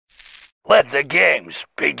Let the games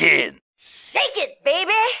begin. Shake it,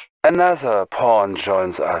 baby! Another pawn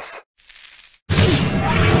joins us.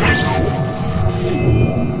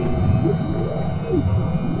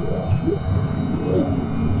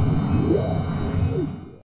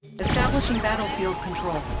 Establishing battlefield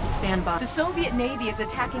control. Stand by. The Soviet Navy is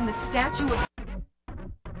attacking the Statue of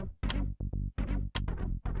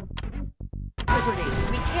Liberty.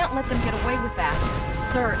 We can't let them get away with that.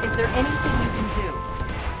 Sir, is there anything you can do?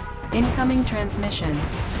 Incoming transmission.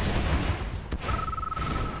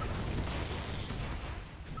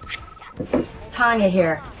 Tanya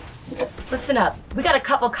here. Listen up. We got a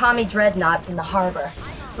couple commie dreadnoughts in the harbor,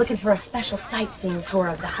 looking for a special sightseeing tour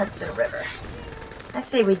of the Hudson River. I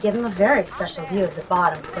say we give them a very special view of the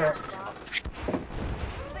bottom first.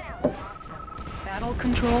 Battle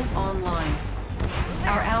control online.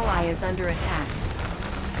 Our ally is under attack.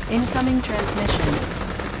 Incoming transmission.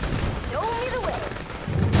 Show me the way.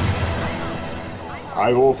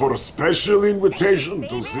 I offer a special invitation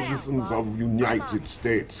to citizens of United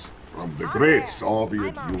States from the great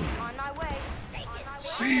Soviet Union.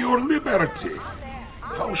 See your liberty,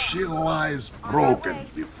 how she lies broken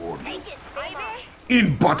before you.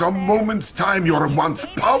 In but a moment's time, your once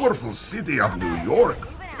powerful city of New York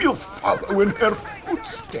will follow in her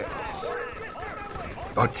footsteps.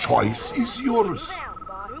 The choice is yours.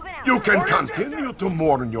 You can continue to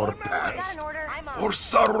mourn your past, or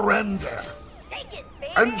surrender,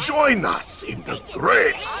 and join us in the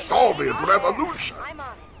great Soviet Revolution.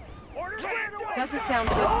 Doesn't sound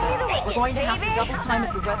good, sir. We're going to have to double time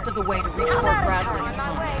it the rest of the way to reach Fort Bradley in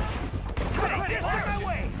time.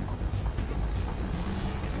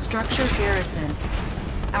 Structure garrisoned.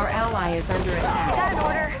 Our ally is under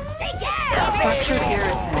attack. Structure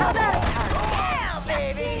garrisoned.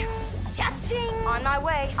 On my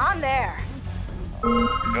way. I'm there.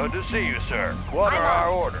 Good to see you, sir. What are our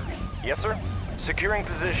orders? Yes, sir. Securing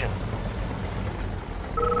position.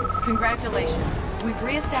 Congratulations. We've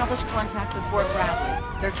re-established contact with Fort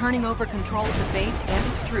Bradley. They're turning over control of the base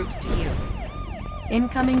and its troops to you.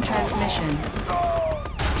 Incoming transmission.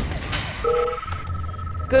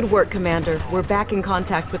 Good work, Commander. We're back in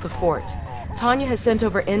contact with the fort. Tanya has sent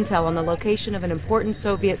over intel on the location of an important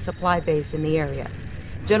Soviet supply base in the area.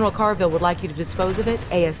 General Carville would like you to dispose of it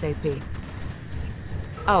ASAP.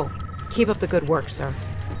 Oh, keep up the good work, sir.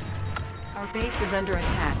 Our base is under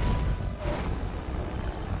attack.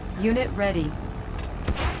 Unit ready.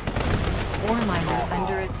 Ore miner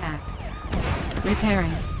under attack.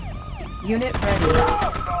 Repairing. Unit ready.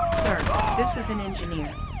 Sir, this is an engineer.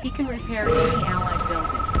 He can repair any allied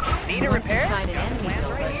building. Need a repair? Inside an enemy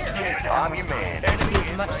building, I'm your man. he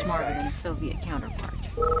is much smarter than his Soviet counterpart.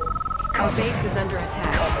 Our base is under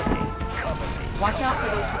attack. Watch out for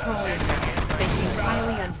those petroleum barrels. They seem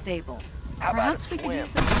highly unstable. Perhaps we could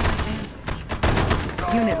use them to our advantage.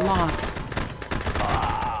 Unit lost.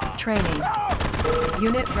 Training.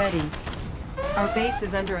 Unit ready. Our base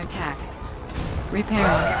is under attack.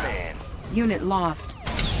 Repairing. Unit lost.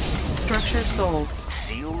 Structure sold.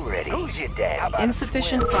 Seal ready. Who's your dad?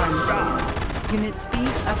 Insufficient funds. Unit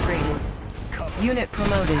speed upgraded. Unit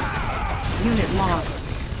promoted. Unit lost.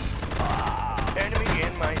 Enemy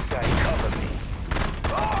in my sight. Cover me.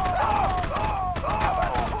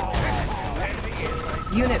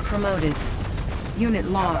 Unit promoted. Unit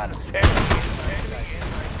lost.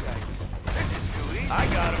 I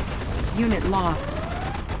got him. Unit lost.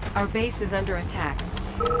 Our base is under attack.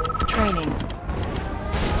 Training.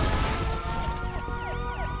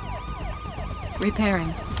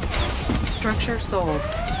 Repairing. Structure sold.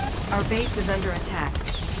 Our base is under attack.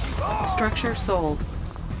 Structure sold.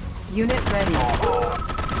 Unit ready.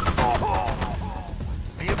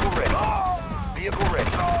 Vehicle ready. Vehicle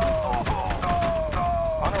ready.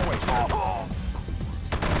 On our way, sir.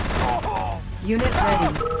 Unit ready.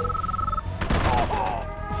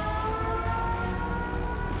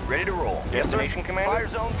 Ready to roll. Destination, Commander? Fire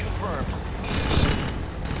zone confirmed.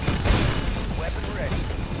 Weapon ready.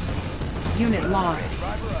 Unit lost.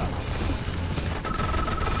 Driver up.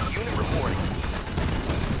 Unit reporting.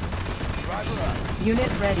 Driver up.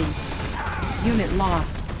 Unit ready. Unit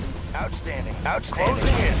lost. Outstanding. Outstanding.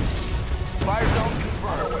 Closing in. Fire zone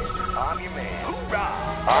confirmed. I'm your man. Hoorah!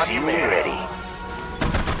 I'm your man. Ready.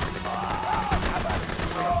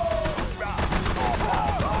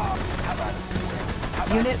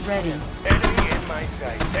 Unit ready. Enemy in my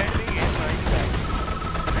sight. Enemy in my sight.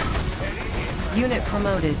 Unit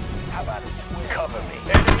promoted. How about a swim? Cover me.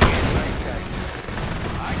 Enemy in my sight.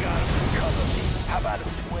 I got him. Cover me. How about a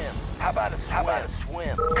swim? How about a swim? How about a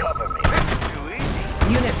swim? Cover me. This is too easy.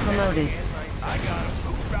 Unit promoted. I got him.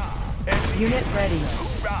 Hoorah! Enemy Unit ready.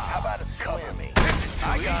 Hoorah! How about a swim?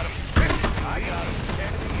 I got him.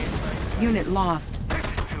 Unit lost. This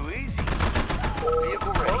is too easy.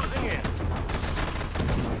 Vehicle ready. Closing in.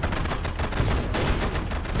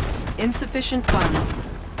 Insufficient funds.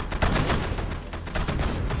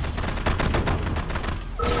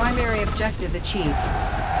 Primary objective achieved.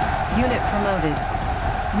 Unit promoted.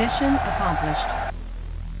 Mission accomplished.